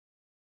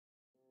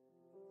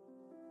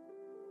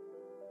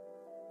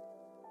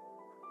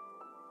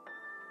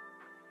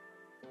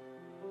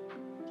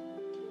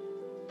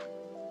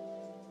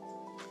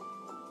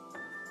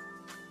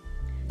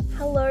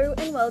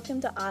and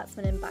welcome to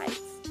Artsman in Bites.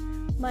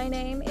 My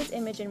name is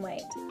Imogen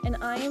Waite and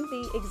I am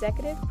the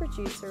executive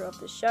producer of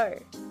the show.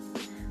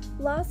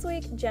 Last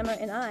week, Gemma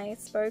and I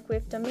spoke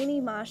with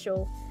Domini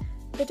Marshall,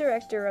 the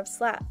director of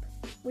SLAP,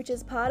 which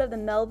is part of the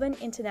Melbourne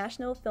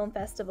International Film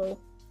Festival.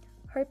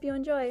 Hope you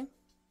enjoy.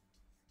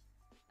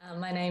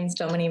 My name's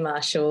Domini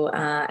Marshall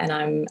and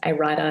I'm a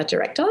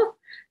writer-director.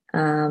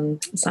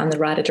 So I'm the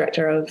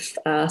writer-director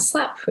of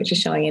SLAP, which is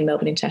showing in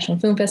Melbourne International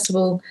Film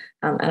Festival,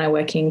 and I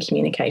work in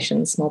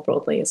communications more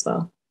broadly as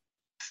well.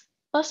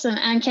 Awesome.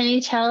 And can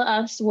you tell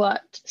us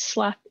what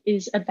SLAP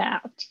is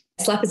about?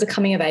 SLAP is a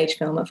coming-of-age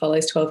film that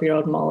follows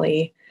 12-year-old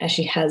Molly as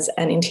she has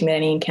an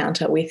intimidating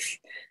encounter with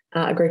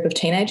a group of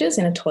teenagers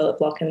in a toilet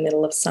block in the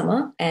middle of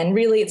summer. And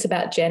really it's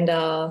about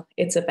gender,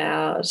 it's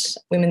about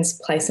women's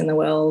place in the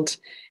world,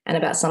 and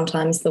about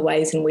sometimes the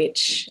ways in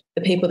which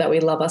the people that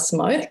we love us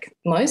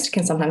most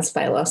can sometimes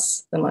fail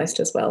us the most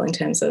as well, in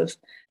terms of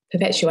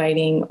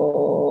perpetuating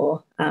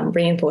or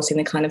reinforcing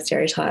the kind of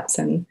stereotypes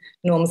and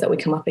norms that we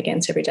come up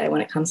against every day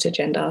when it comes to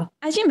gender.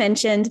 As you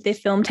mentioned, the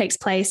film takes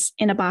place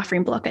in a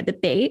bathroom block at the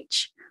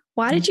beach.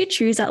 Why did you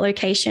choose that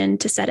location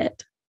to set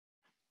it?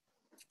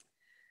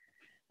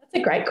 That's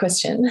a great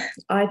question.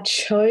 I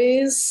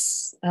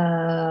chose,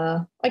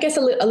 I guess,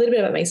 a little bit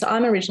about me. So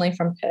I'm originally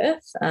from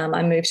Perth.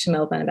 I moved to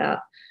Melbourne about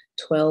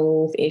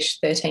 12-ish,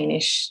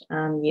 13-ish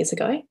years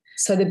ago.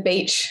 So the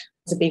beach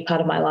was a big part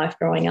of my life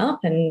growing up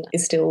and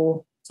is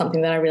still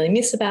something that I really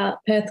miss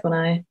about Perth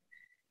when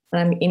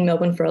I'm in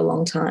Melbourne for a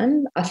long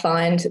time. I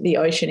find the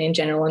ocean in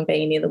general and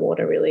being near the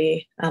water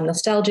really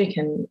nostalgic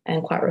and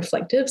quite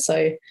reflective.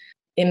 So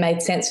it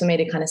made sense for me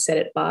to kind of set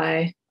it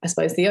by, I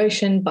suppose, the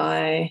ocean,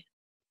 by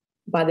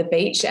the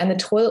beach. And the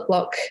toilet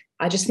block,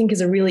 I just think,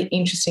 is a really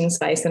interesting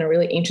space and a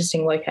really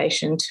interesting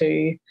location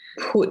to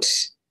put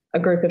a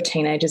group of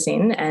teenagers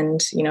in,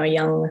 and, you know, a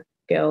young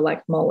girl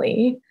like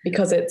Molly,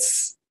 because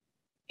it's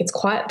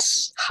quite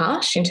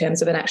harsh in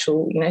terms of an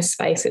actual, you know,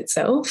 space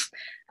itself.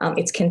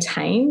 It's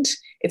contained.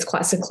 It's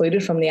quite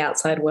secluded from the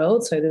outside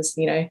world. So there's,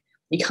 you know,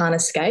 you can't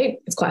escape.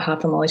 It's quite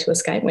hard for Molly to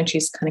escape when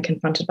she's kind of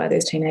confronted by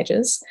those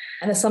teenagers.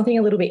 And there's something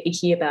a little bit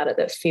icky about it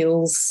that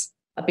feels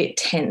a bit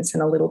tense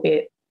and a little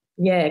bit,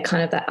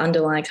 kind of that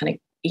underlying kind of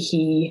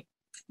icky,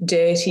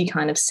 dirty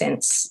kind of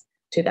sense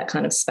to that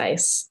kind of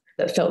space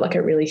that felt like it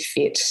really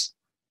fit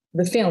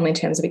the film in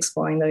terms of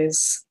exploring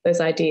those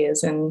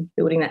ideas and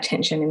building that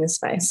tension in the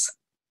space.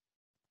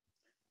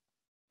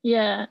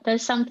 Yeah,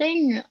 there's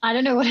something, I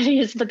don't know what it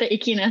is, but the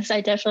ickiness,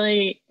 I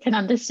definitely can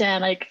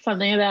understand, like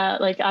something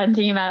about, like, I'm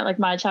thinking about like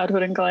my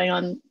childhood and going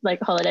on like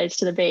holidays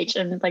to the beach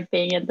and like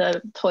being in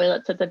the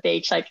toilets at the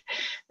beach. Like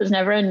there's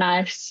never a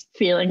nice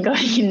feeling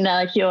going in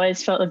there. Like you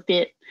always felt a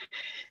bit,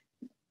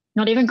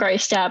 not even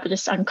grossed out, but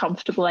just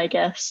uncomfortable, I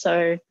guess.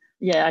 So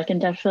yeah, I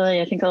think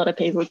a lot of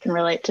people can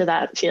relate to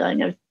that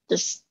feeling of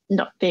just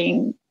not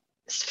feeling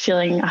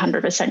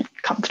 100%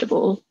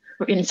 comfortable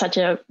in such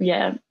a,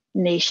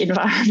 niche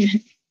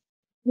environment.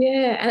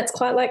 Yeah, and it's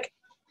quite like,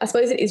 I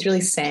suppose it is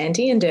really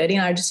sandy and dirty.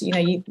 And I just, you know,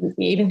 you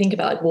even think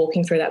about like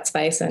walking through that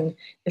space and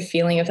the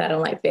feeling of that on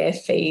like bare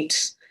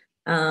feet,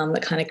 the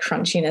kind of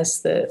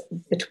crunchiness that,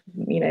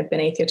 you know,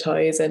 beneath your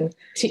toes, and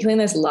particularly in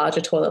those larger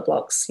toilet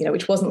blocks, you know,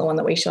 which wasn't the one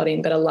that we shot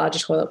in, but a larger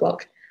toilet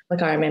block,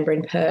 like I remember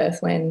in Perth,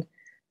 when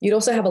you'd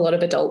also have a lot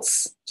of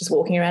adults just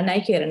walking around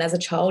naked. And as a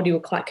child, you were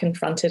quite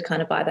confronted kind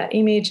of by that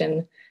image.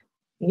 And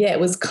yeah, it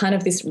was kind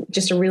of this,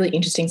 just a really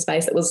interesting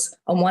space that was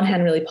on one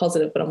hand really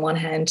positive, but on one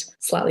hand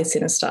slightly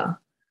sinister.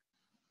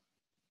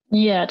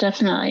 Yeah,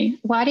 definitely.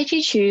 Why did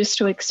you choose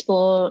to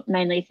explore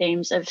mainly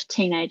themes of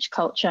teenage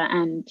culture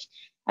and,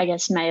 I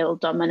guess, male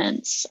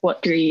dominance?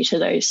 What drew you to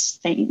those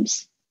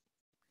themes?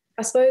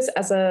 I suppose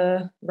as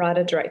a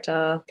writer,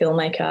 director,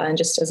 filmmaker, and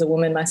just as a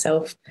woman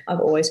myself, I've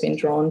always been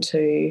drawn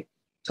to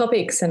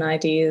topics and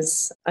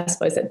ideas, I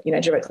suppose, that, you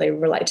know, directly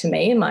relate to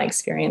me and my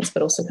experience,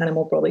 but also kind of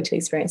more broadly to the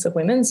experience of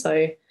women.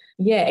 So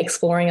yeah,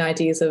 exploring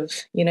ideas of,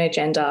 you know,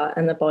 gender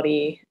and the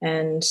body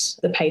and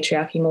the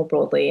patriarchy more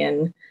broadly,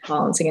 and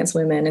violence against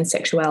women and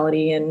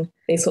sexuality and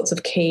these sorts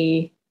of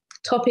key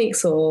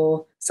topics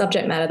or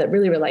subject matter that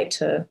really relate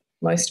to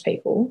most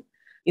people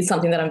is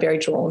something that I'm very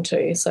drawn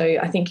to. So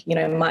I think, you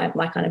know,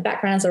 my kind of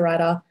background as a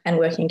writer and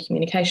working in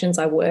communications,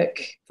 I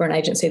work for an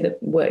agency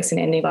that works in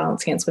ending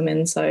violence against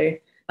women. So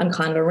I'm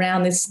kind of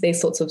around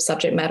these sorts of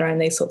subject matter and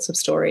these sorts of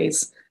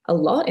stories a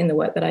lot in the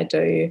work that I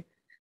do.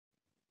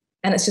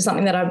 And it's just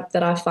something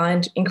that I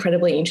find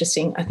incredibly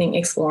interesting, I think,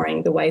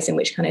 exploring the ways in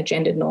which kind of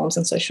gendered norms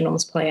and social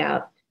norms play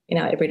out in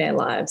our everyday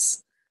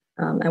lives,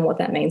 and what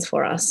that means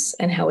for us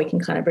and how we can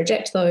kind of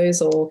reject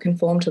those or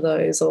conform to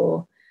those,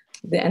 and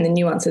the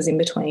nuances in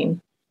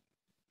between.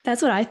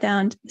 That's what I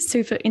found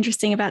super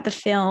interesting about the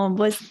film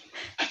was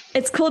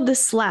it's called The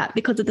Slap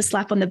because of the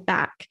slap on the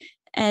back.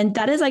 And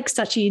that is like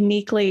such a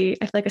uniquely,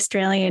 I feel like,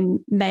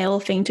 Australian male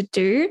thing to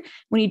do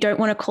when you don't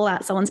want to call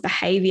out someone's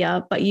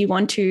behavior, but you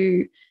want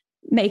to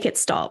make it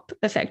stop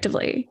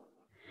effectively.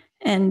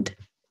 And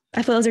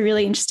I thought it was a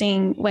really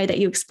interesting way that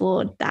you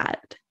explored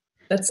that.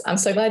 I'm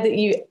so glad that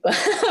you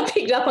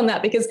picked up on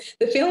that, because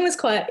the film is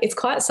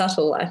quite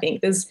subtle, I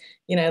think. There's,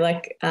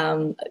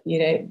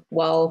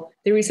 while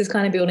there is this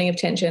kind of building of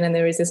tension and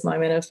there is this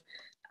moment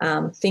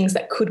of things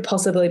that could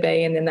possibly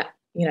be, and then that,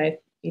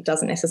 it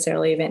doesn't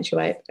necessarily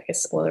eventuate, I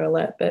guess, spoiler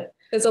alert, but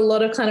there's a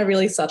lot of kind of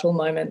really subtle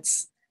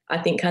moments, I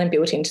think, kind of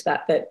built into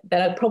that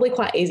are probably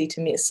quite easy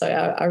to miss. So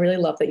I really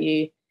love that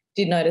you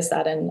did notice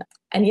that. And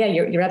yeah,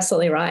 you're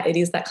absolutely right. It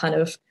is that kind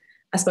of,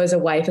 I suppose, a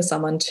way for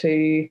someone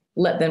to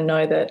let them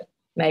know that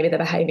maybe the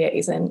behaviour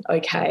isn't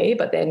okay,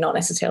 but they're not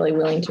necessarily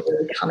willing to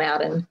really come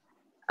out and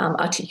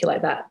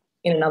articulate that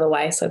in another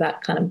way. So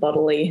that kind of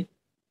bodily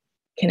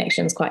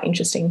connection is quite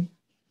interesting.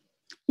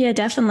 Yeah,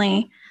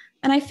 definitely.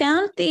 And I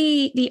found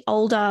the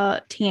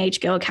older teenage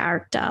girl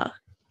character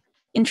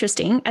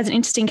interesting, as an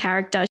interesting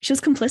character. She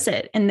was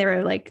complicit in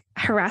their like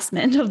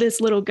harassment of this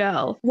little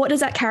girl. What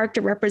does that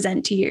character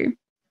represent to you?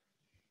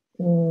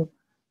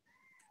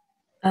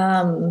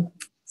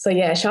 So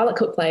yeah, Charlotte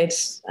Cook played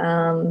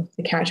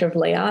the character of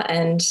Leah,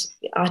 and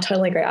I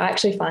totally agree. I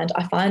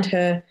find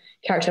her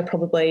character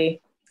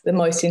probably the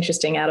most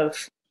interesting out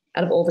of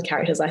all the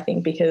characters, I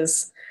think,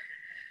 because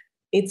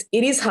it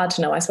is hard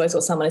to know, I suppose,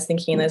 what someone is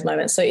thinking in those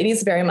moments. So it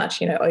is very much,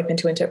 open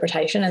to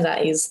interpretation, and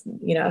that is,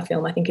 a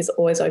film I think is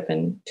always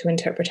open to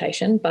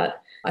interpretation.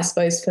 But I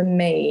suppose for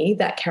me,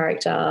 that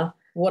character,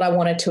 what I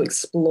wanted to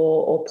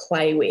explore or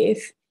play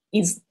with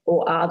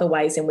are the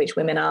ways in which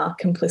women are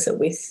complicit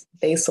with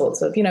these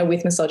sorts of,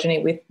 with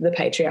misogyny, with the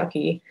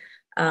patriarchy.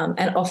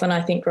 And often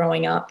I think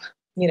growing up,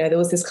 there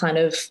was this kind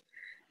of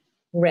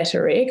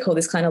rhetoric or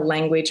this kind of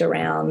language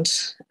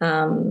around,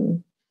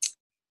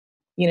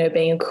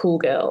 being a cool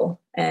girl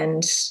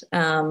and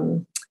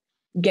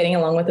getting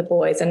along with the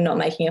boys and not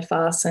making a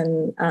fuss.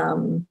 And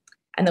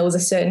there was a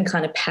certain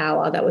kind of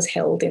power that was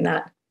held in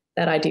that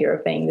idea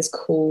of being this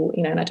cool,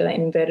 and I do that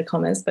in inverted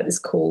commas, but this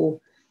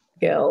cool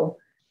girl.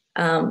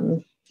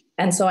 And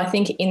so I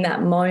think in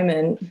that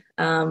moment,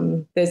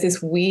 there's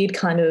this weird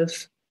kind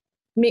of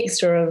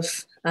mixture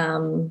of,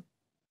 I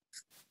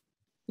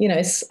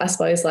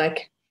suppose,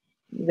 like,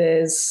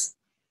 there's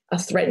a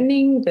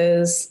threatening,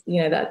 there's,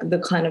 that the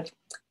kind of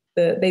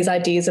these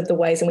ideas of the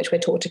ways in which we're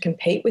taught to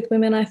compete with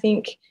women, I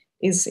think,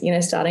 is,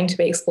 starting to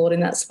be explored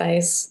in that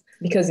space,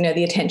 because,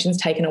 the attention's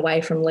taken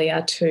away from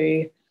Leah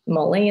to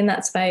Molly in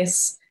that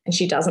space, and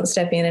she doesn't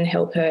step in and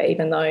help her,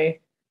 even though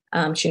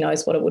she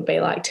knows what it would be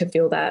like to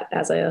feel that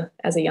as a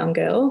young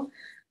girl.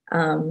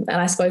 And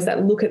I suppose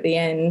that look at the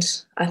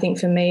end, I think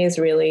for me is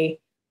really,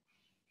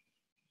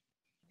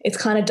 it's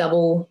kind of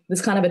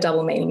there's kind of a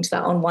double meaning to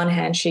that. On one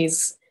hand,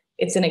 it's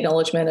an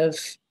acknowledgement of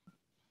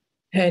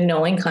her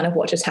knowing kind of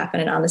what just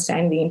happened and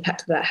understanding the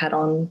impact that had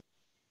on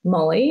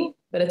Molly,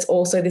 but it's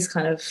also this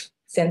kind of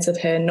sense of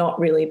her not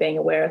really being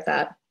aware of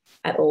that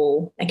at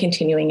all and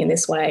continuing in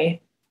this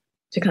way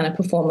to kind of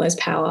perform those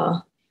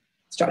power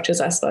structures,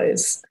 I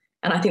suppose.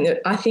 And I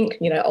think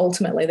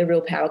ultimately the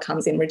real power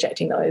comes in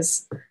rejecting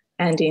those,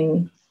 and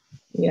in,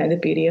 the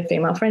beauty of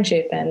female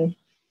friendship and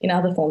in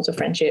other forms of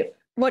friendship.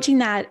 Watching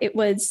that, it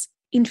was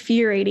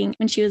infuriating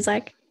when she was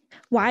like,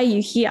 why are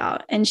you here?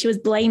 And she was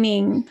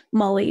blaming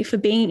Molly for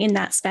being in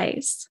that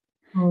space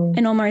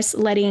and almost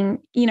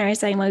letting,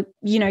 saying, like,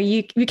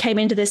 you came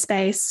into this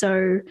space,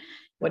 so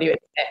what do you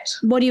expect?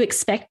 What do you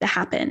expect to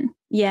happen?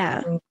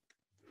 Yeah.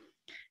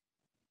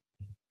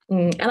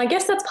 And I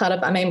guess that's part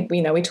of,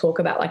 we talk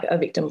about like a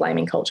victim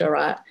blaming culture,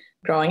 right,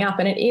 growing up,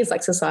 and it is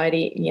like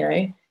society,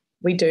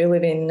 we do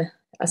live in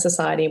a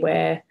society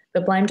where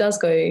the blame does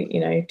go,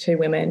 to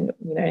women,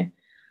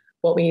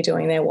 what were you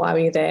doing there? Why were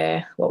you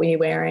there? What were you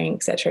wearing?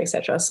 Et cetera, et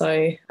cetera.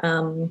 So,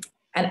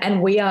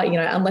 and we are,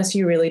 unless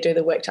you really do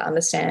the work to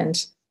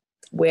understand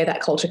where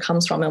that culture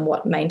comes from and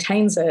what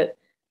maintains it,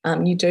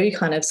 you do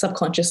kind of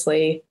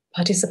subconsciously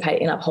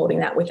participate in upholding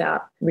that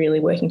without really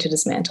working to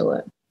dismantle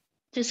it.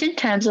 Just in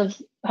terms of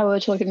how we were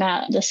talking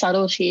about the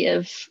subtlety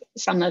of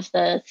some of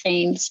the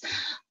themes,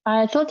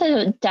 I thought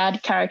the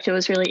dad character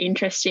was really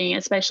interesting,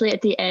 especially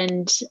at the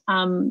end.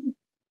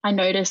 I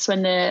noticed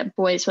when the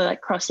boys were like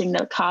crossing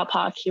the car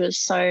park, he was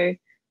so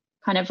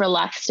kind of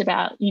relaxed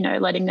about,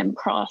 letting them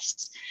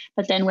cross.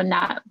 But then when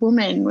that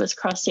woman was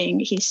crossing,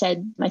 he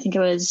said, I think it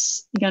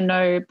was,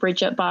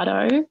 Bridget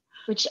Bardot,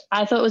 which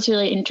I thought was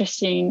really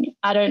interesting.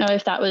 I don't know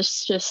if that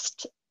was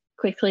just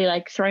quickly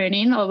like thrown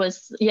in or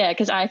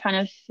because I kind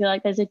of feel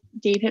like there's a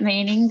deeper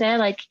meaning there.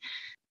 Like,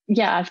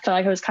 I feel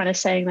like I was kind of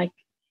saying like,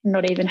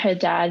 not even her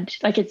dad,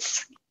 like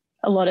it's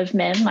a lot of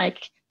men,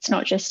 like it's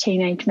not just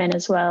teenage men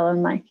as well.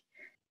 And like,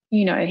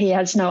 he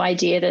has no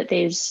idea that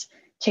these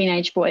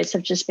teenage boys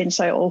have just been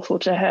so awful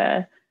to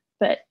her,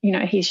 but,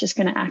 he's just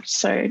going to act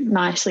so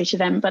nicely to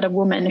them. But a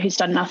woman who's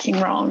done nothing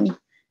wrong,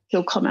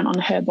 he'll comment on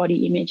her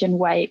body image and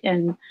weight.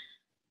 And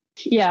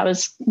I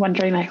was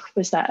wondering, like,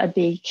 was that a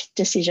big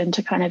decision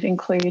to kind of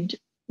include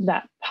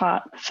that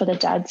part for the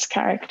dad's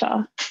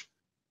character?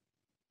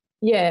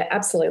 Yeah,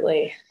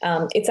 absolutely.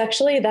 It's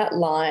actually that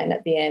line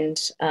at the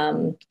end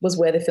was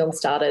where the film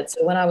started.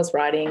 So when I was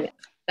writing,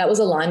 that was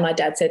a line my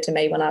dad said to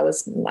me when I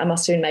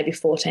must have been maybe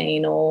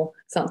 14 or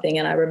something,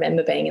 and I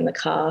remember being in the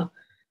car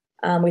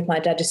with my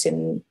dad just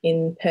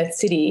in Perth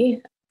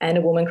City, and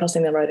a woman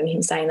crossing the road and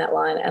him saying that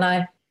line. And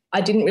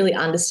I didn't really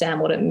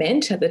understand what it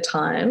meant at the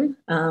time.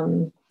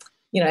 And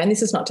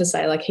this is not to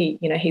say like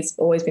he's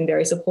always been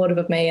very supportive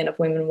of me and of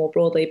women more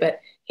broadly, but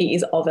he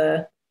is of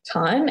a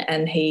time,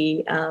 and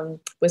he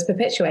was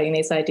perpetuating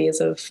these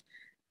ideas of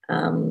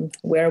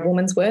where a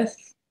woman's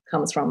worth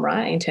comes from,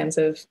 right? In terms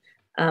of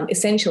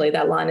essentially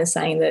that line is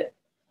saying that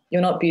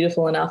you're not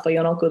beautiful enough or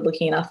you're not good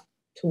looking enough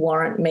to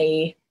warrant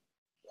me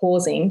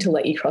pausing to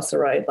let you cross the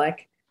road,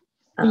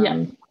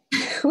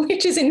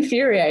 which is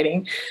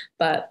infuriating.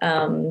 But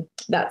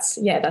that's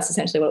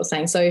essentially what it was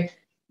saying. So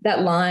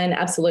that line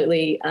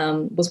absolutely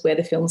was where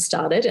the film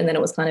started, and then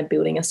it was kind of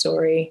building a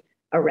story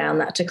around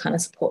that to kind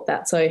of support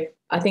that. So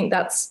I think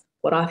that's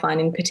what I find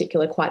in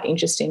particular quite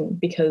interesting,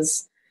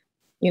 because,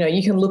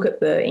 you can look at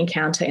the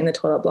encounter in the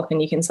toilet block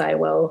and you can say,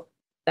 well,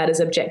 that is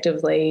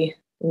objectively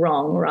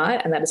wrong, right?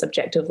 And that is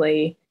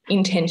objectively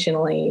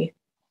intentionally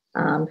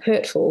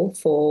hurtful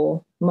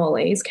for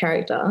Molly's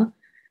character.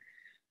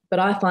 But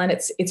I find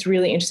it's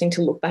really interesting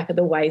to look back at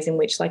the ways in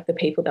which like the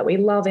people that we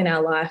love in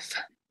our life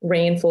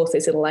reinforce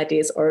these little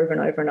ideas over and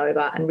over and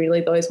over. And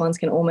really those ones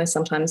can almost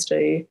sometimes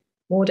do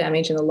more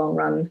damage in the long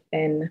run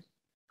than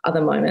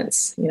other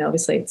moments.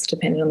 Obviously it's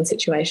dependent on the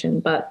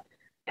situation.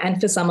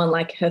 And for someone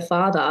like her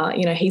father,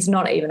 he's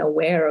not even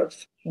aware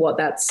of what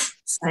that's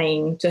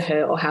saying to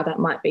her or how that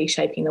might be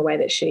shaping the way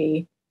that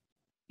she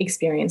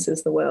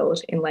experiences the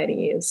world in later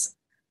years.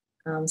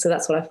 So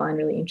that's what I find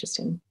really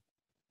interesting.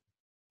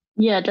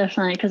 Yeah,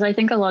 definitely. Because I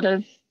think a lot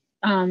of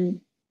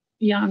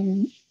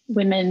young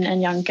women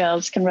and young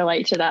girls can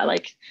relate to that,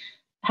 like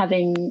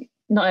having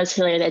not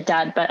necessarily their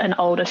dad, but an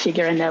older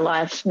figure in their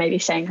life maybe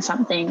saying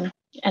something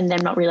and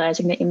them not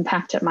realizing the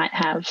impact it might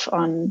have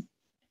on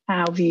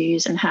our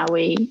views and how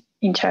we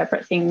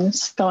interpret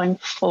things going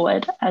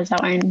forward as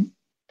our own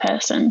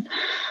person.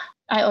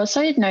 I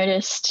also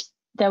noticed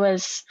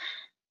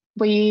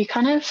were you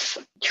kind of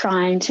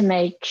trying to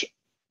make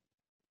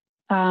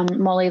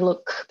Molly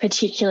look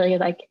particularly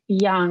like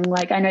young?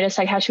 Like I noticed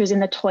like how she was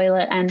in the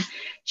toilet and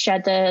she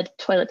had the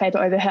toilet paper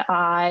over her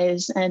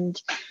eyes, and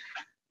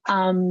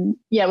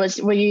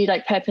were you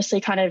like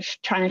purposely kind of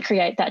trying to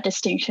create that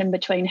distinction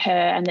between her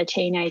and the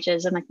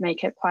teenagers and like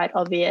make it quite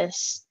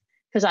obvious?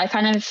 Because I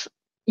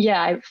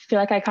feel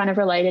like I kind of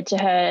related to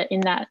her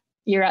in that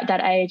you're at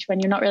that age when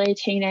you're not really a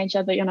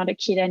teenager, but you're not a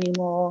kid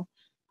anymore.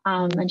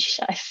 And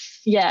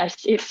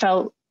it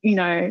felt,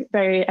 I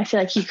feel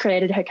like you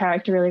created her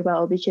character really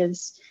well,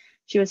 because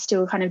she was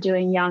still kind of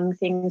doing young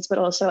things, but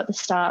also at the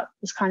start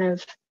was kind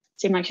of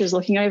seemed like she was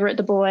looking over at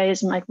the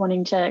boys and like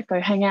wanting to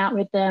go hang out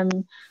with them.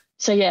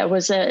 So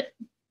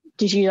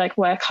did you like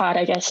work hard,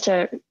 I guess,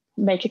 to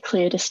make a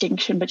clear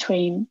distinction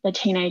between the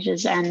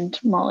teenagers and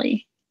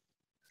Molly?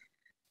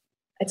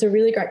 It's a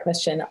really great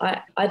question.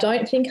 I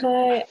don't think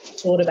I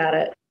thought about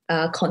it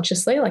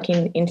consciously, like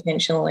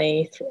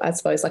intentionally, I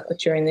suppose, like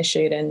during the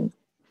shoot and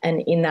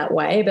in that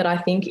way. But I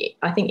think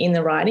in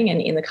the writing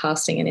and in the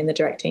casting and in the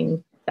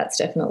directing, that's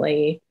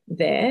definitely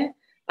there.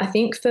 I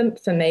think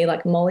for me,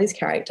 like Molly's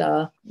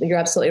character, you're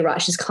absolutely right.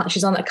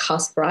 She's on that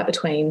cusp, right,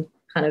 between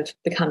kind of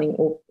becoming,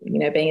 or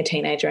being a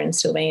teenager and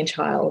still being a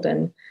child,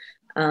 and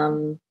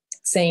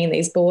seeing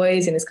these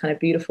boys in this kind of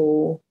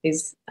beautiful,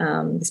 this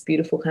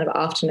beautiful kind of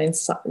afternoon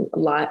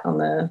light on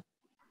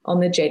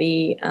the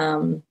jetty.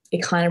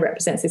 It kind of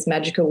represents this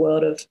magical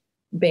world of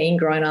being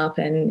grown up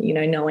and,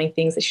 knowing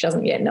things that she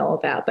doesn't yet know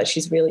about, but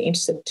she's really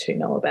interested to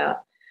know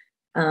about.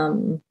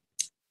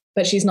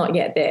 But she's not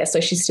yet there. So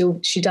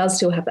she does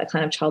still have that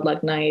kind of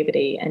childlike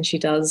naivety, and she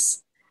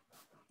does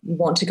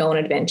want to go on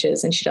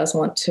adventures, and she does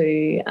want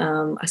to,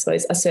 I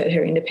suppose, assert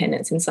her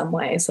independence in some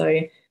way.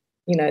 So,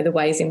 the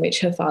ways in which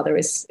her father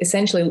is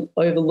essentially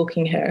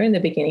overlooking her in the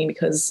beginning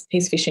because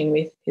he's fishing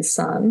with his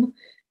son,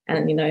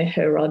 and,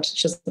 her rod,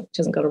 she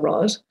hasn't got a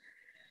rod.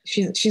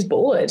 She's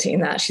bored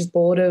in that. She's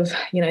bored of,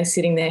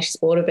 sitting there. She's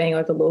bored of being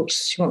overlooked.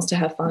 She wants to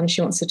have fun.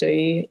 She wants to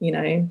do,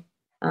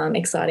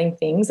 exciting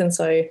things. And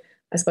so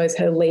I suppose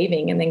her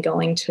leaving and then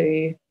going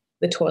to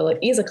the toilet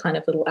is a kind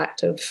of little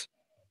act of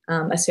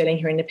asserting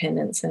her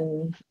independence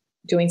and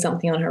doing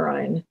something on her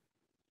own.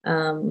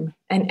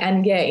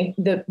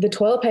 The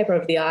toilet paper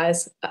over the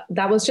eyes,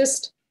 that was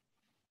just,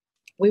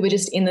 we were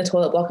just in the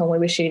toilet block and we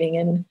were shooting,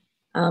 and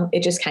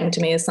it just came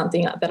to me as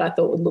something that I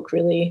thought would look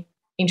really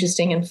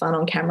interesting and fun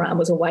on camera, and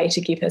was a way to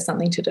give her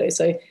something to do.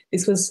 So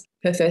this was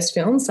her first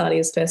film,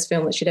 Sadia's first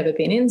film that she'd ever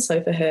been in.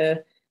 So for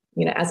her,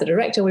 as a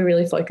director, we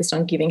really focused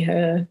on giving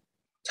her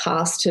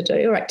tasks to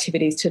do or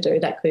activities to do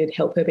that could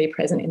help her be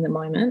present in the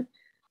moment.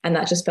 And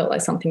that just felt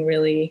like something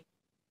really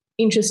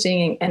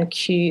interesting and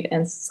cute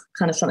and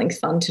kind of something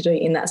fun to do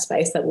in that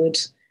space that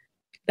was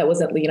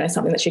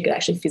something that she could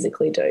actually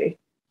physically do.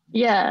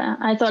 Yeah,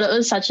 I thought it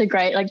was such a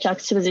great like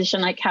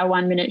juxtaposition, like how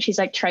 1 minute she's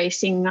like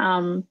tracing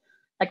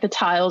like the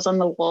tiles on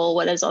the wall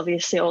where there's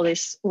obviously all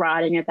this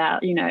writing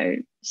about,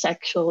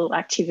 sexual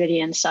activity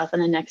and stuff,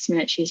 and the next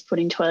minute she's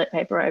putting toilet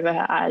paper over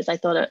her eyes. I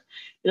thought it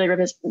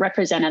really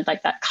represented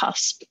like that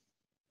cusp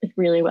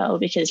really well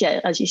because, yeah,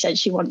 as you said,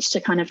 she wants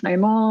to kind of know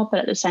more,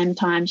 but at the same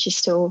time, she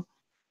still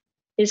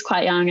is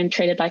quite young and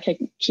treated like a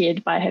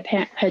kid by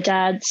her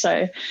dad.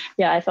 So,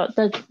 yeah, I thought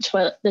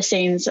the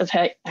scenes of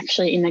her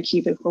actually in the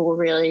cubicle were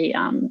really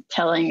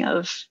telling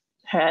of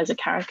her as a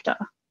character.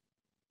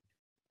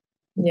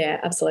 Yeah,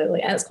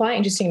 absolutely. And it's quite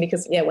interesting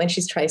because, yeah, when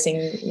she's tracing,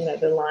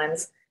 the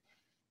lines,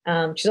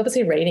 she's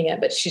obviously reading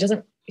it, but she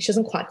doesn't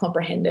quite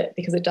comprehend it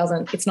because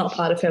it's not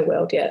part of her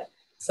world yet.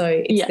 So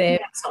it's there,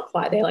 but it's not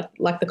quite there.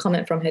 Like the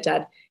comment from her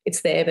dad,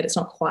 it's there, but it's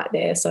not quite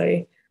there.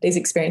 So these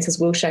experiences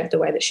will shape the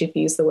way that she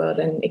views the world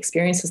and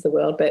experiences the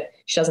world, but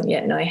she doesn't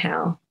yet know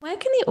how. Where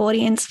can the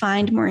audience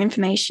find more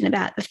information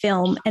about the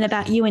film and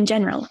about you in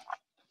general?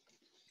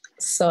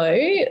 So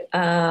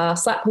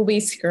SLAP will be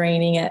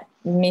screening at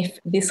MIF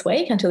this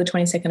week until the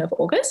 22nd of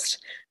August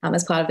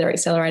as part of their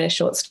Accelerator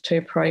Shorts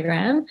 2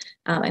 program.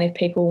 And if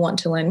people want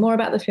to learn more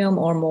about the film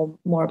or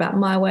more about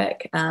my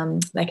work,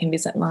 they can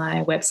visit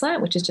my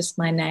website, which is just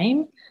my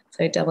name,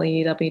 so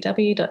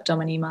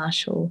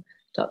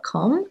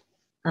www.dominimarshall.com,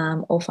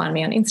 or find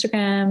me on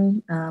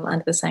Instagram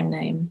under the same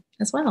name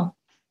as well.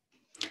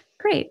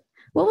 Great.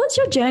 What was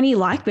your journey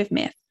like with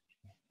MIF?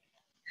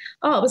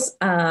 Oh, it was,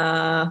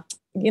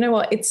 you know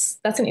what,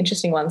 that's an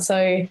interesting one.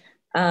 So,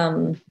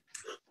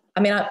 I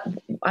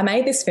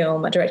made this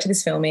film, I directed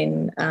this film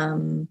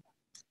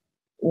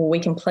we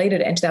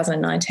completed it in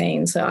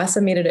 2019. So I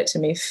submitted it to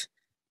MIF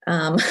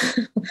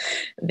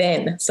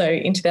then, so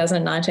in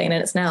 2019,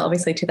 and it's now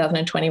obviously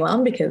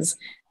 2021 because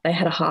they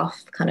had a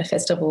half kind of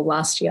festival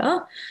last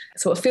year.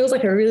 So it feels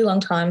like a really long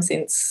time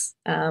since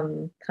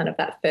kind of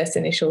that first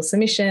initial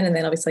submission and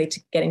then obviously to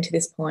getting to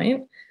this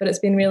point. But it's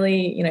been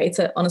really,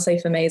 honestly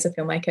for me as a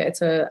filmmaker,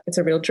 it's a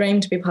real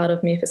dream to be part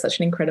of MIF. It's such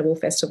an incredible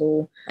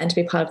festival and to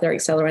be part of their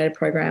accelerated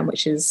program,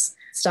 which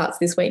starts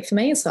this week for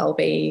me. So I'll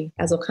be,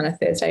 as of kind of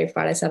Thursday,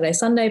 Friday, Saturday,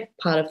 Sunday,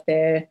 part of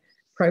their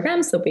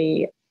programs. They'll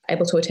be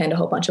able to attend a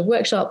whole bunch of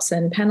workshops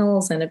and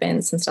panels and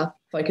events and stuff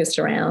focused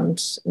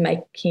around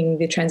making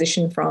the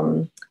transition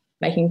from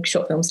making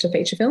short films to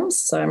feature films.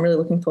 So I'm really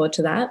looking forward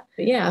to that.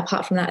 But yeah,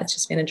 apart from that, it's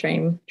just been a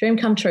dream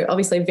come true.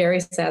 Obviously very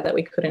sad that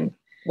we couldn't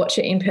watch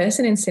it in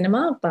person in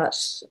cinema, but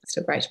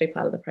still great to be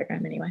part of the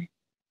program anyway.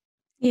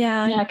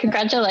 Yeah,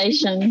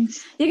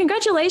 congratulations. Yeah,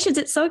 congratulations.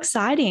 It's so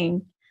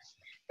exciting.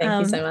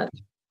 Thank you so much.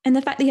 And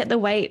the fact that you had to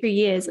wait 3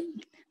 years,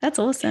 that's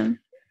awesome.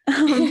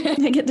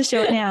 I get to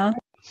show it now.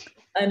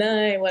 I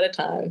know, what a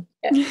time.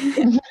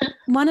 Yeah.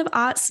 One of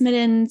Art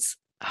Smitten's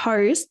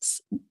hosts,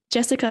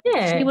 Jessica,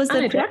 she was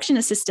the production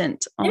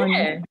assistant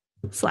on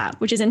SLAP,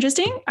 which is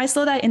interesting. I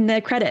saw that in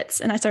the credits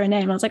and I saw her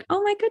name. I was like,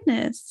 oh my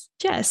goodness,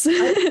 Jess.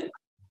 I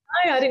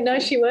didn't know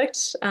she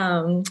worked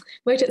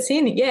at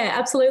Sin. Yeah,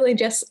 absolutely.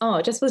 Jess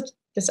was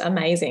just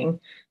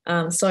amazing.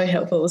 So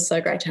helpful. It was so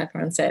great to have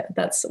her on set.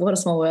 What a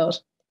small world.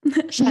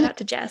 Shout out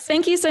to Jess.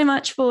 Thank you so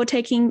much for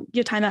taking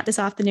your time out this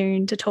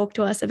afternoon to talk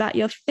to us about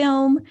your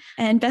film,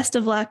 and best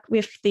of luck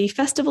with the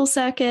festival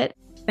circuit.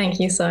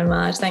 Thank you so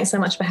much. Thanks so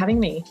much for having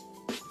me.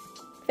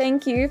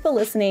 Thank you for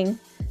listening.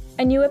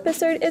 A new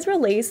episode is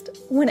released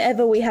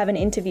whenever we have an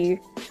interview,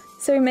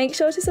 so make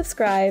sure to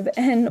subscribe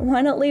and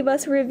why not leave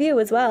us a review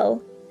as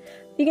well.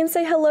 You can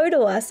say hello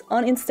to us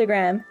on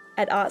Instagram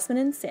at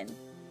artsmanandsin.